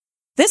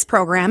This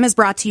program is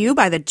brought to you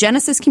by the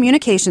Genesis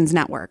Communications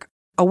Network,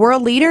 a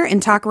world leader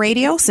in talk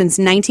radio since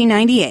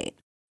 1998.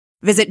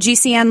 Visit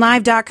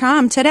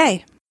GCNlive.com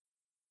today.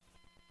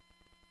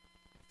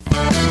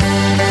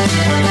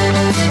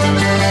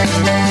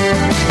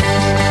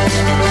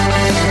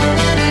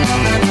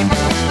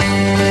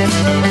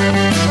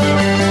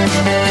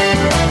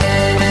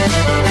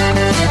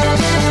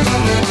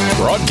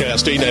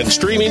 Broadcasting and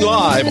streaming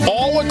live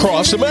all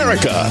across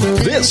America.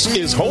 This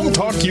is Home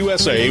Talk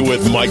USA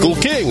with Michael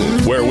King,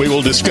 where we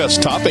will discuss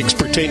topics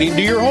pertaining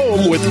to your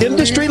home with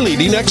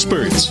industry-leading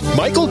experts.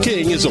 Michael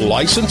King is a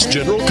licensed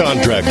general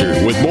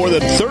contractor with more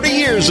than 30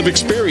 years of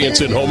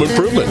experience in home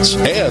improvements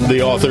and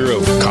the author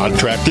of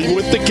Contracting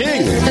with the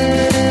King.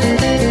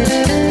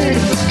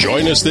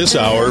 Join us this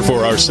hour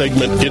for our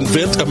segment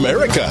Invent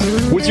America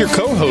with your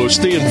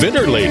co-host, the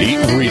inventor lady,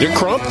 Rita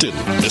Crompton.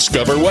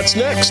 Discover what's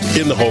next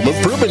in the home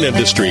improvement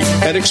industry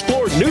and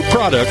explore new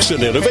products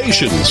and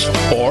innovations.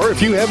 Or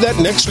if you have that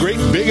next great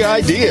big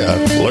idea,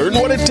 learn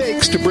what it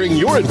takes to bring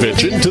your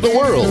invention to the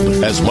world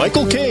as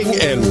Michael King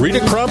and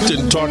Rita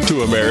Crompton talk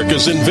to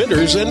America's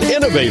inventors and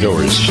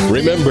innovators.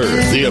 Remember,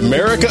 the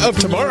America of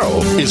tomorrow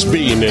is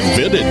being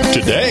invented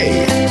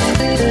today.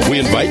 We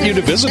invite you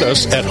to visit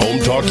us at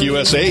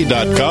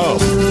HomeTalkUSA.com.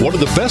 One of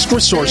the best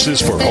resources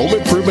for home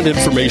improvement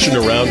information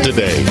around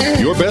today.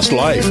 Your best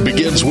life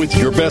begins with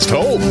your best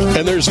home,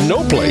 and there's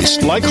no place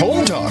like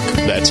Home Talk.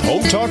 That's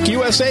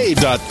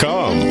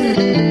HomeTalkUSA.com.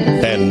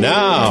 And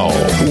now,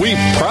 we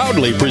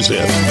proudly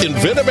present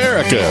Invent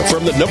America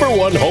from the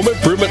 #1 home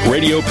improvement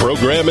radio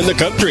program in the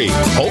country,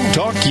 Home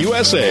Talk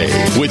USA,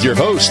 with your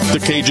host, the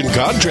Cajun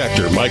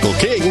contractor, Michael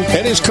King,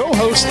 and his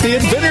co-host, the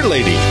inventor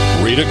lady,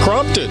 Rita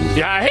Crompton.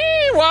 Yeah,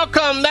 hey,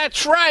 welcome.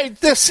 That's right.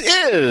 This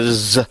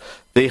is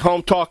the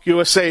Home Talk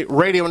USA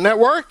Radio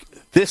Network.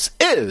 This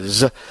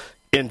is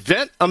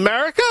Invent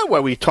America,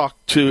 where we talk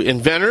to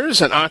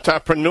inventors and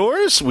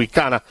entrepreneurs. We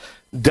kind of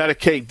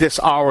dedicate this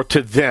hour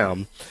to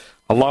them.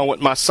 Along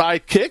with my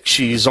sidekick,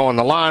 she's on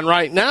the line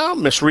right now,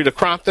 Miss Rita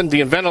Crompton,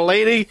 the inventor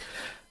lady.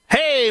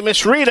 Hey,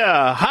 Miss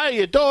Rita, how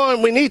you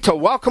doing? We need to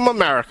welcome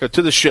America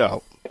to the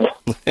show.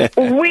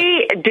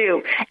 We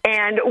do.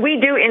 And we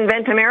do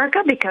Invent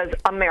America because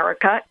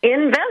America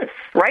invents,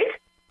 right?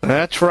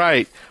 That's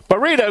right. But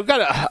Rita, we've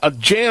got a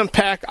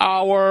jam-packed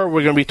hour.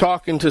 We're going to be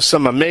talking to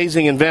some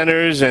amazing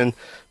inventors and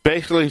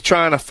basically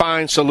trying to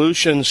find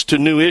solutions to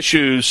new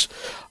issues.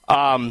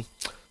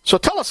 So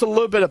tell us a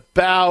little bit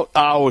about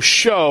our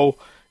show,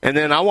 and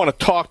then I want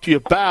to talk to you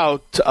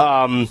about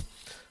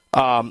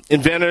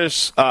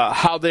inventors,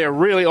 how they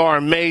really are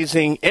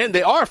amazing, and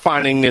they are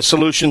finding their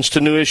solutions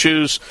to new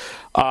issues.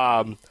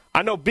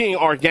 I know being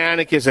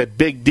organic is a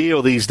big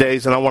deal these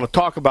days, and I want to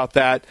talk about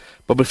that.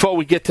 But before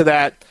we get to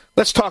that,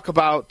 let's talk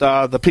about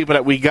the people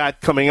that we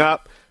got coming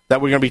up that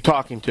we're going to be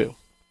talking to.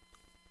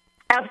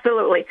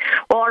 Absolutely.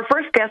 Well, our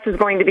first guest is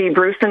going to be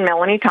Bruce and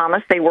Melanie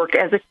Thomas. They work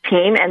as a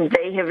team, and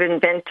they have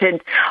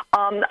invented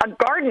a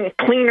garden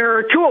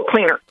cleaner, tool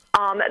cleaner,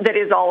 that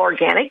is all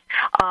organic.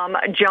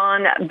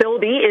 John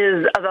Bilby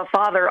is the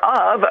father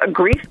of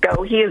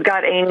Greaseco. He has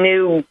got a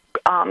new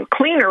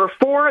cleaner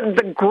for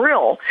the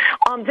grill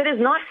that is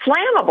not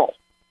flammable.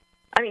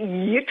 I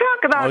mean, you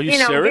talk about,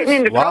 getting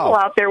into trouble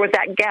out there with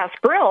that gas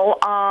grill,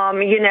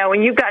 and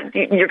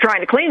you're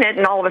trying to clean it,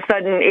 and all of a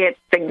sudden it's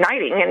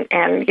igniting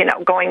and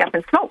going up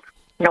in smoke.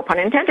 No pun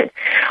intended.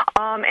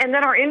 And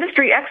then our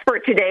industry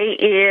expert today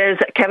is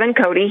Kevin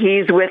Cody.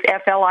 He's with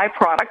FLI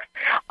Products.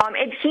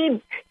 And he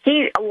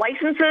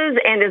licenses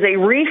and is a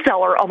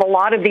reseller of a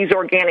lot of these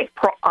organic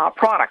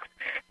products.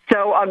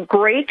 So a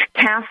great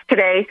task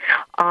today.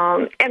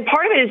 And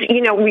part of it is,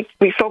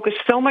 we focus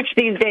so much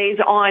these days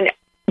on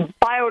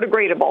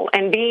biodegradable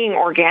and being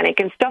organic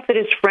and stuff that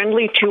is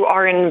friendly to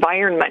our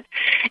environment.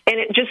 And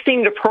it just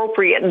seemed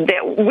appropriate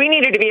that we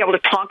needed to be able to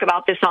talk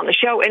about this on the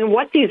show and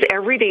what these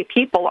everyday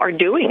people are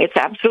doing. It's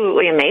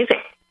absolutely amazing.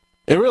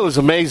 It really is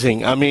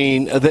amazing. I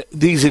mean,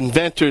 these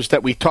inventors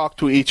that we talk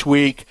to each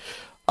week,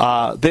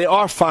 they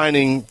are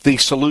finding the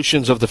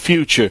solutions of the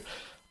future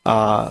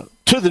to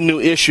the new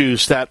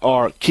issues that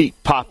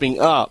keep popping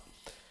up.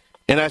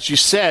 And as you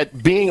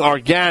said, being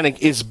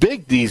organic is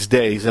big these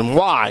days. And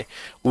why?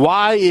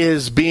 Why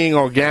is being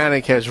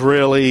organic has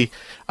really,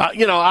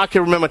 I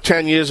can remember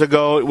 10 years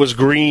ago it was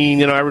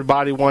green.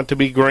 Everybody wanted to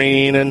be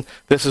green. And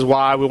this is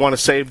why we want to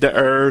save the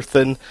earth.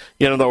 And,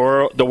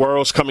 the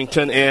world's coming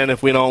to an end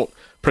if we don't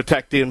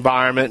protect the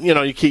environment.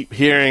 You keep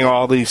hearing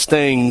all these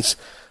things.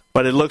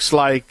 But it looks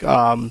like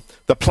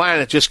the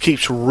planet just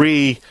keeps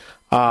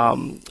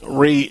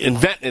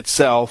reinventing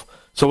itself.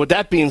 So with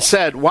that being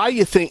said, why do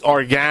you think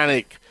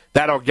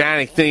that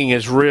organic thing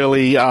is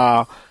really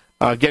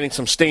getting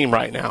some steam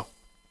right now?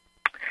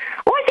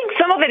 Well, I think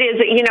some of it is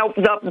that,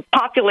 the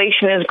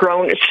population has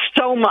grown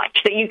so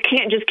much that you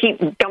can't just keep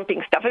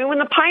dumping stuff. I mean, when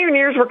the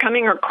pioneers were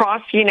coming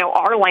across,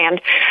 our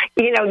land,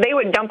 they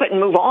would dump it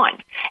and move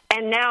on.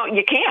 And now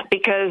you can't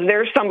because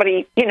there's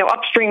somebody,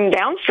 upstream,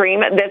 downstream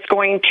that's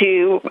going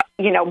to,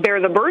 bear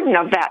the burden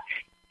of that.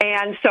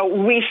 And so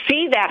we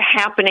see that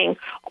happening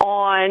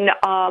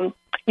on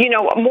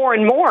more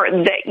and more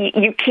that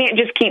you can't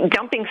just keep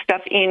dumping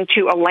stuff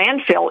into a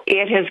landfill.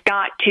 It has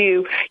got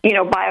to,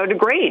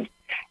 biodegrade.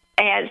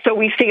 And so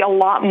we see a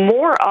lot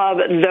more of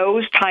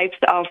those types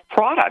of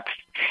products.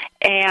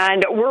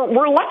 And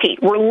we're lucky.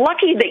 We're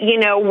lucky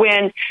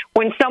that,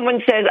 when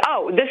someone says,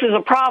 oh, this is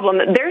a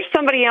problem, there's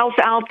somebody else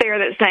out there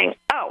that's saying,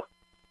 oh,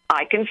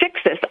 I can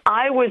fix this.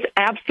 I was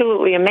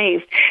absolutely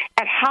amazed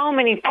at how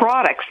many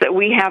products that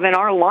we have in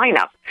our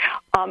lineup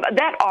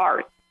that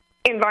are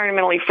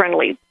environmentally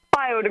friendly,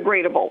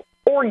 biodegradable,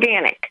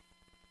 organic.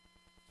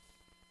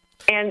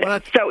 And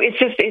so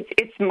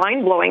it's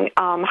mind-blowing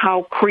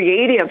how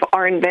creative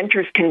our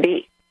inventors can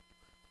be.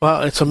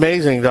 Well, it's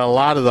amazing that a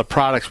lot of the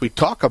products we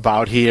talk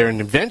about here and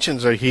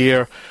inventions are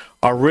here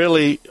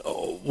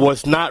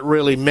was not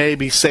really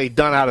maybe, say,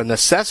 done out of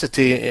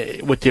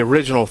necessity with the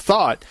original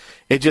thought.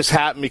 It just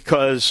happened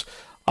because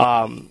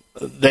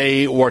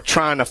they were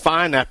trying to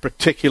find that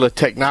particular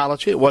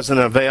technology. It wasn't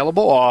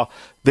available, or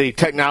the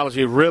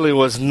technology really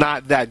was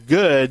not that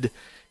good,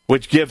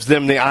 which gives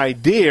them the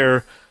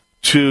idea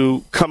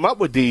to come up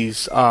with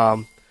these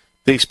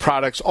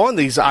products on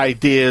these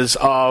ideas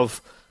of,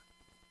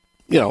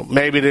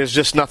 maybe there's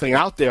just nothing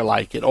out there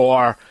like it,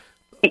 or,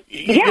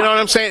 you know what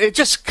I'm saying?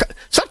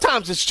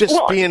 Sometimes it's just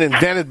being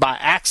invented by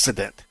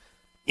accident.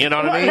 You know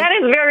what I mean? That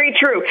is very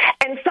true.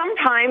 And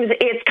sometimes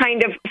it's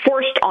kind of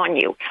forced on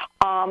you.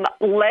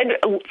 Lead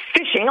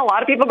fishing, a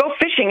lot of people go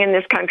fishing in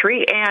this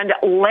country, and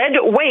lead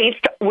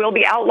waste will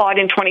be outlawed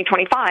in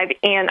 2025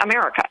 in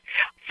America.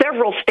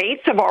 Several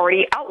states have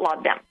already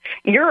outlawed them.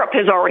 Europe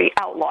has already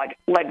outlawed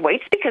lead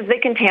waste because they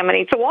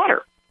contaminate the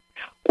water.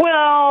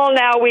 Well,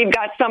 now we've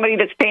got somebody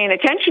that's paying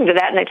attention to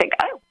that, and they think,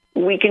 oh,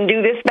 we can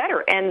do this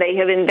better. And they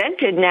have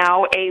invented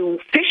now a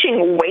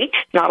fishing weight,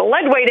 not a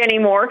lead weight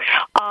anymore,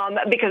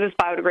 because it's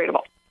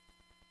biodegradable.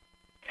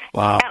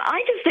 Wow. And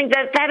I just think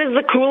that is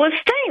the coolest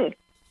thing.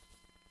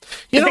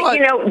 The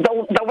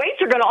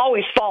weights are going to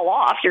always fall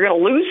off. You're going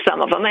to lose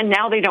some of them, and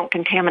now they don't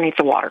contaminate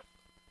the water.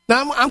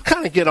 Now, I'm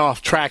kind of getting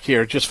off track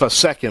here just for a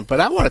second, but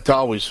I wanted to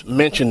always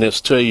mention this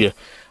to you.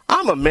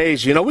 I'm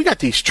amazed. We got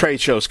these trade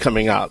shows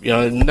coming up.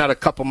 In another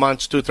couple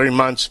months, 2-3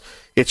 months,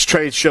 it's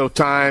trade show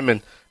time,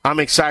 and I'm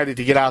excited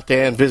to get out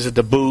there and visit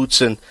the booths.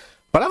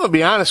 But I'm going to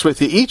be honest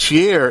with you, each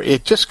year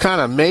it just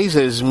kind of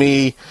amazes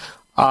me.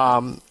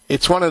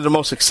 It's one of the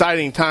most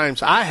exciting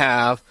times I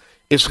have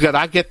is because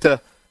I get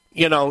to,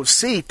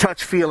 see,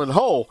 touch, feel, and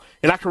hold.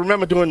 And I can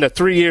remember during the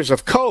 3 years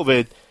of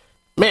COVID,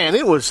 man,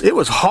 it was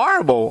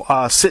horrible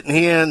sitting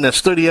here in the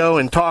studio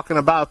and talking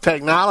about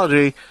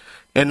technology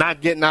and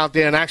not getting out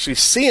there and actually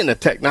seeing the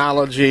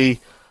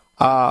technology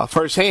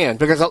firsthand.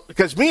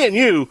 Because me and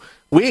you,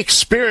 we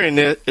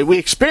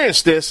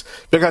experience this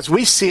because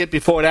we see it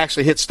before it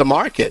actually hits the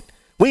market.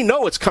 We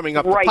know it's coming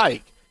up the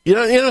pike. You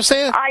know what I'm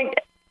saying?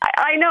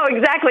 I know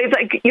exactly. It's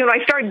like,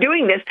 I started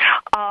doing this.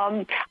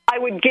 I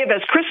would give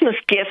as Christmas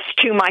gifts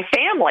to my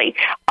family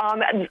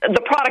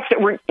the products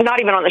that were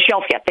not even on the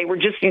shelf yet. They were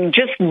just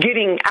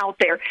getting out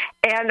there.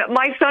 And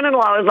my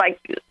son-in-law was like,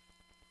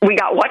 we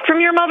got what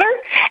from your mother?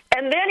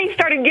 And then he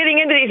started getting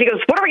into these. He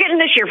goes, what are we getting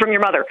this year from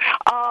your mother?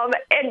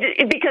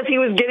 And because he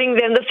was getting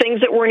then the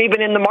things that weren't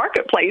even in the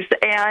marketplace.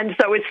 And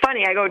so it's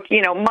funny. I go,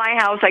 my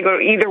house, I go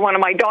to either one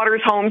of my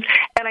daughter's homes,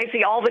 and I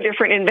see all the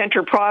different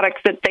inventor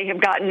products that they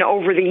have gotten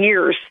over the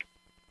years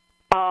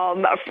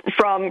from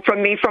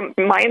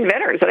my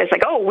inventors. And it's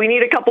like, oh, we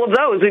need a couple of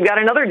those. We've got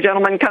another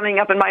gentleman coming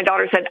up, and my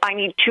daughter said, I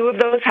need 2 of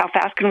those. How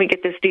fast can we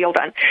get this deal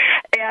done?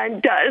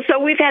 And so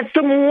we've had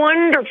some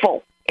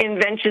wonderful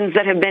inventions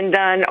that have been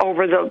done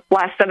over the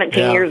last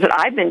 17 years that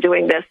I've been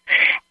doing this.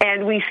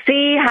 And we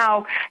see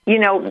how,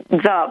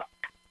 as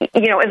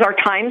our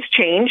times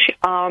change,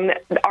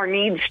 our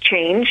needs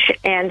change.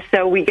 And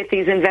so we get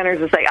these inventors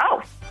that say,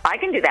 oh, I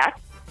can do that.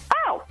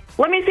 Oh,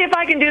 let me see if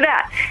I can do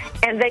that.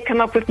 And they come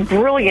up with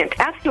brilliant,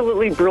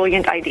 absolutely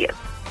brilliant ideas.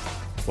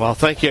 Well,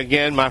 thank you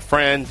again, my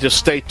friend. Just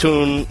stay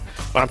tuned.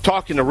 I'm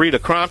talking to Rita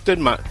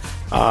Crompton.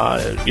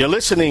 You're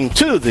listening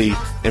to the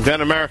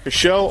Invent America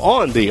show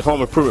on the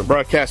Home Improvement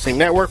Broadcasting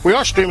Network. We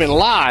are streaming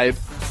live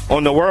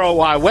on the World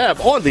Wide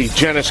Web on the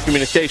Genesis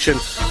Communication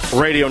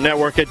Radio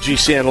Network at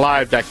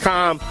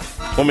gcnlive.com.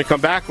 When we come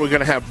back, we're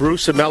going to have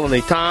Bruce and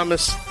Melanie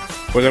Thomas.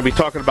 We're going to be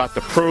talking about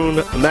the Prune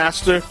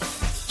Master.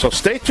 So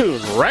stay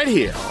tuned right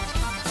here.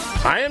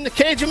 I am the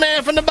Cajun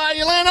man from the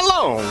Bayou Land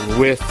alone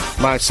with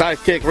my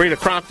sidekick, Rita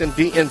Crompton,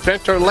 the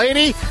inventor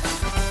lady.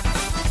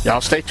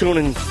 Y'all stay tuned,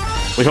 and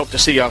we hope to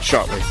see y'all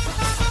shortly.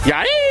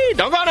 Yay!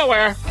 Don't go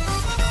nowhere.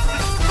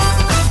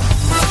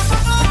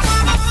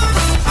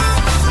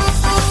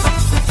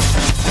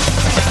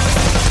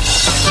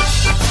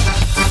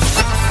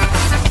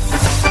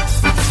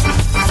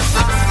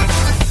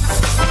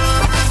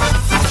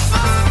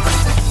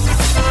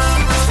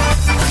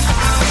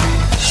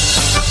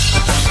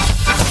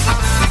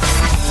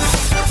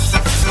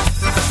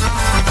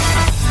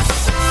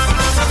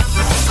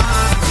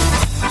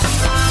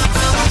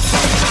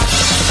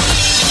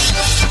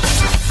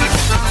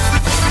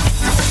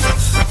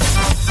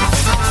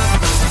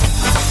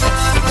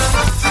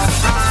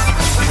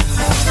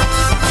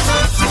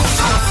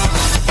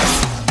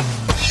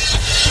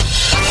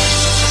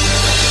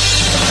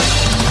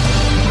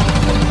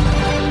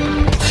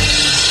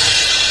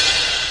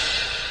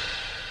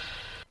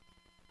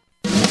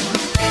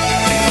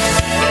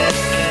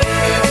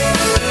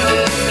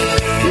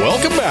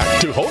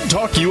 to Home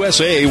Talk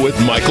USA with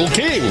Michael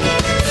King.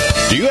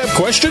 Do you have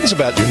questions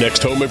about your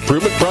next home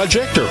improvement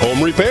project or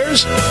home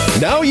repairs?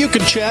 Now you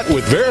can chat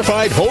with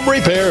verified home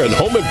repair and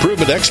home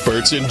improvement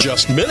experts in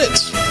just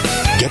minutes.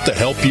 Get the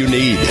help you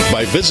need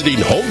by visiting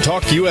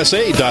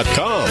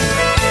HomeTalkUSA.com.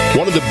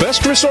 One of the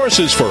best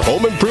resources for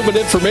home improvement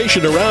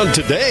information around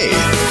today.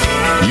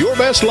 Your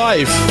best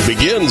life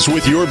begins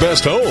with your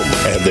best home,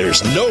 and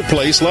there's no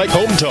place like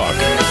Home Talk.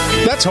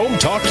 That's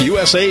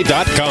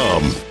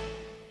HomeTalkUSA.com.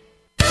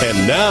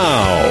 And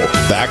now,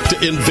 back to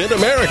Invent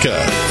America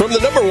from the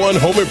 #1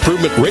 home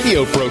improvement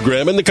radio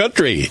program in the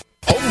country.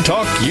 Home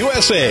Talk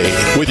USA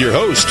with your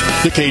host,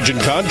 the Cajun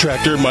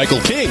contractor Michael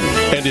King,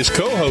 and his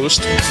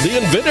co-host, the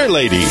Inventor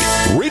Lady,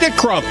 Rita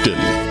Crompton.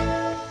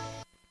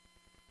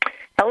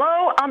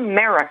 Hello,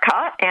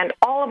 America, and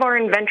all of our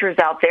inventors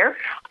out there.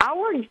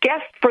 Our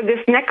guest for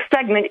this next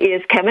segment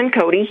is Kevin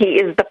Cody.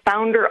 He is the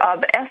founder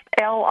of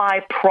FLI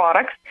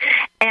Products,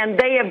 and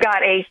they have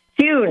got a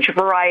huge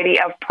variety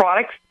of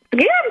products.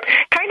 Yeah,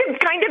 kind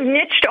of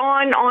niched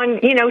on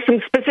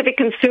some specific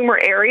consumer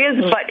areas,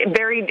 but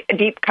very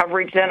deep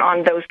coverage then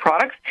on those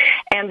products.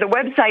 And the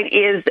website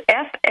is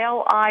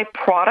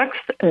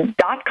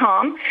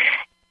FLIproducts.com.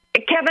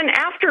 Kevin,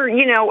 after,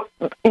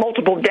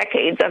 multiple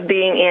decades of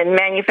being in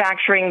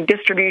manufacturing,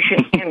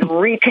 distribution, and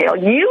retail,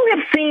 you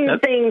have seen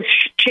things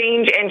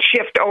change and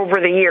shift over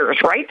the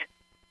years, right?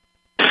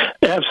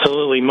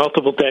 Absolutely.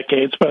 Multiple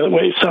decades, by the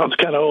way. Sounds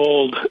kind of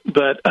old,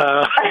 but...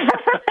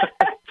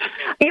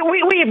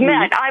 We've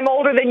met. I'm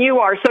older than you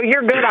are, so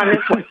you're good on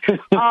this one. So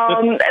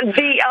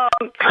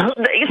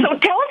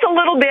tell us a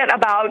little bit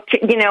about,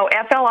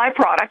 FLI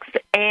Products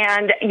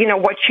and,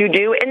 what you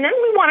do. And then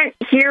we want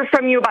to hear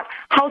from you about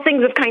how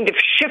things have kind of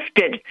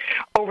shifted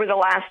over the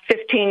last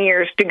 15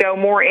 years to go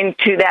more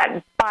into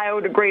that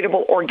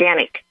biodegradable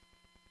organic.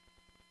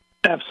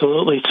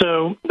 Absolutely.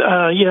 So,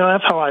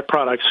 FLI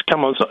Products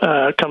comes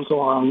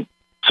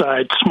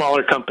alongside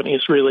smaller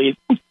companies really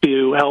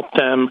to help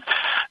them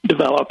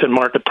develop and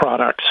market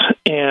products.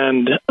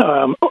 And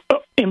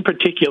in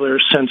particular,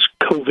 since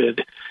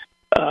COVID,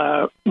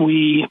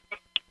 we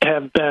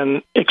have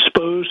been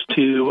exposed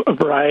to a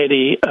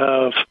variety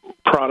of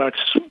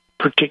products,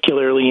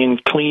 particularly in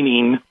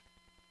cleaning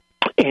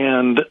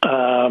and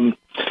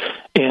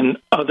in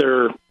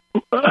other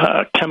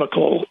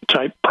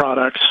chemical-type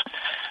products.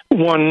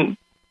 One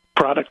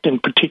product in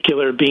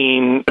particular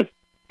being a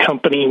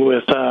company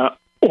with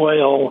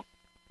oil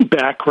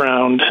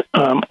background,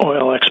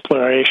 oil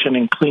exploration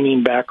and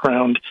cleaning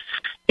background.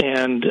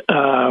 And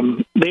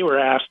they were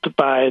asked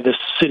by the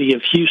city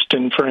of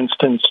Houston, for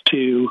instance,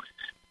 to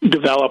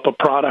develop a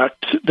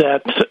product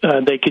that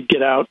they could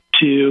get out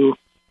to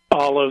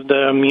all of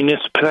the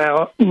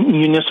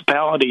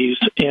municipalities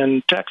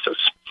in Texas.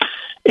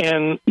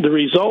 And the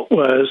result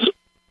was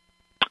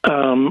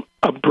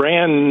a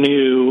brand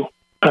new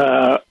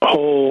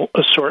whole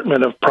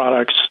assortment of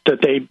products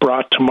that they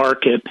brought to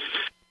market,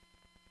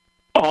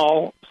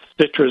 all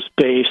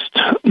citrus-based,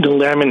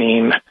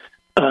 delaminine,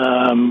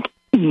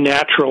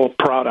 natural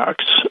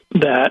products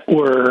that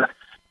were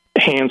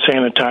hand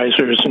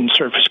sanitizers and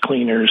surface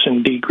cleaners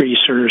and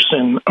degreasers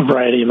and a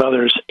variety of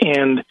others.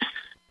 And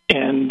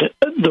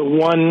the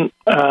one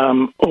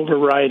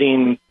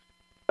overriding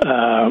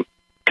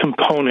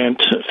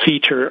component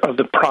feature of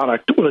the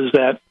product was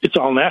that it's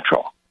all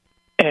natural,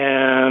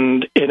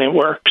 and it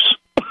works.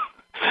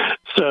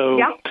 So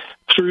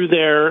through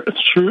their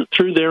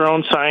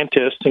own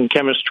scientists in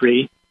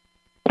chemistry,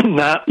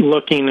 not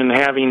looking and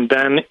having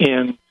been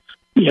in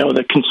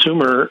the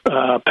consumer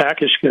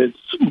packaged goods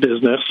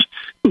business,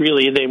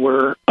 really they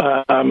were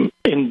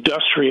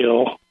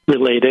industrial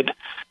related,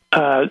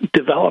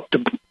 developed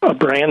a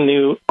brand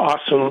new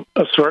awesome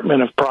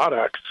assortment of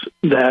products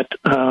that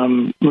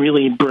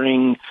really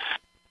bring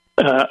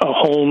a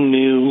whole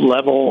new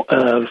level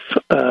of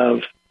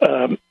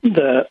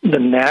the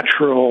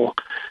natural,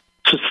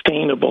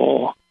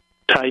 sustainable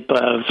type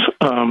of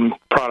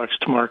products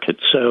to market.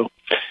 So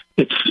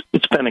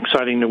it's been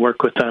exciting to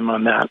work with them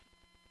on that.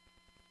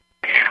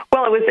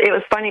 Well, it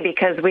was funny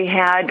because we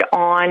had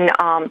on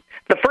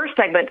the first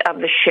segment of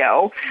the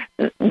show,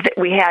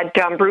 we had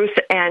Bruce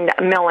and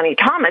Melanie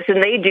Thomas,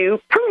 and they do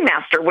Prune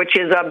Master, which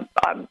is a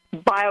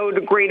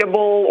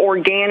biodegradable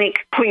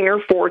organic cleaner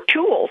for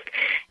tools.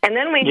 And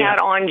then we had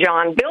on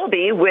John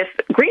Bilby with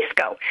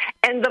Greaseco.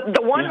 And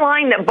the one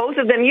line that both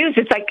of them used,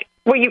 it's like,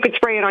 well, you could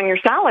spray it on your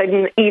salad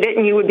and eat it,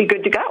 and you would be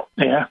good to go.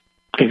 Yeah,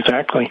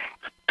 exactly.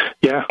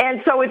 Yeah.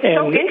 And so it's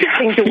so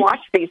interesting to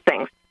watch these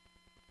things.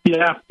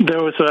 Yeah,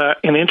 there was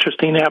an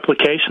interesting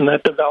application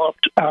that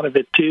developed out of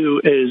it, too.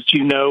 As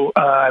you know,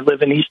 I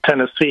live in East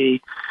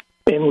Tennessee,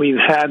 and we've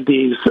had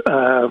these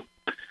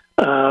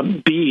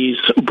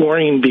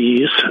boring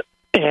bees,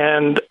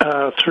 and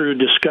through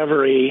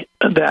discovery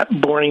that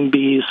boring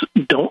bees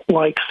don't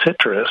like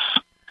citrus,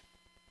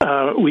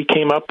 we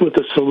came up with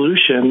a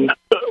solution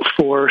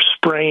for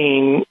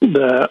spraying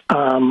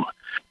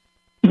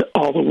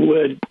all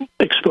the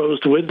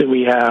exposed wood that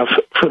we have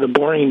for the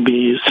boring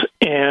bees,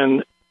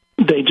 and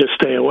they just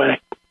stay away.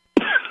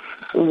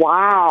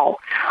 Wow.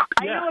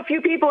 I know a few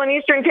people in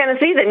Eastern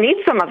Tennessee that need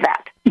some of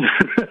that.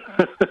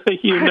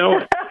 You know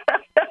it.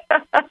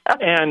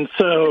 And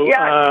so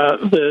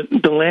the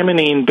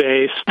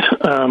limonene-based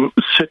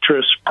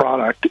citrus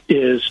product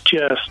is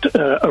just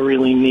a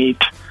really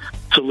neat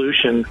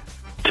solution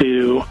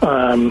to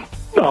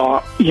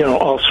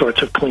all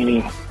sorts of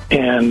cleaning,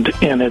 and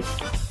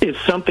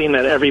it's something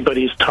that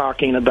everybody's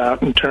talking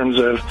about in terms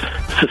of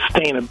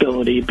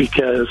sustainability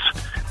because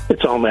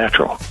it's all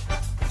natural.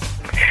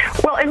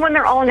 Well, and when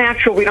they're all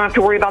natural, we don't have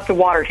to worry about the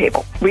water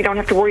table. We don't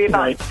have to worry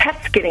about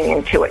pets getting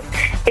into it.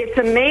 It's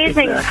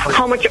amazing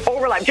how much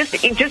overlap, just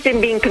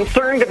in being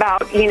concerned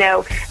about,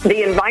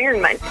 the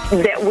environment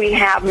that we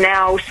have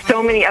now,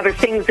 so many other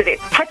things that it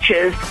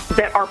touches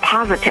that are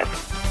positive.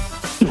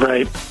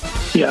 Right.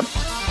 Yep.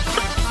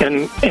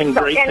 And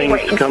great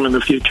things to come in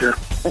the future.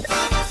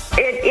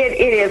 It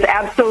is,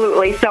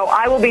 absolutely. So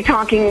I will be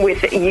talking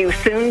with you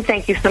soon.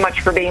 Thank you so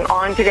much for being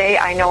on today.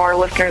 I know our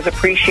listeners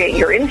appreciate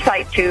your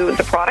insight to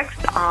the products.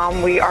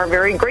 We are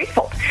very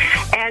grateful.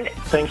 And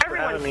thanks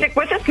everyone, stick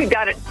with us. We've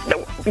got it.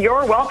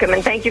 You're welcome,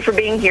 and thank you for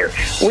being here.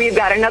 We've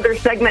got another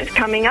segment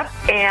coming up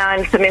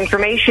and some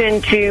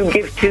information to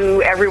give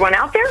to everyone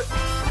out there.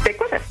 Stick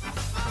with us.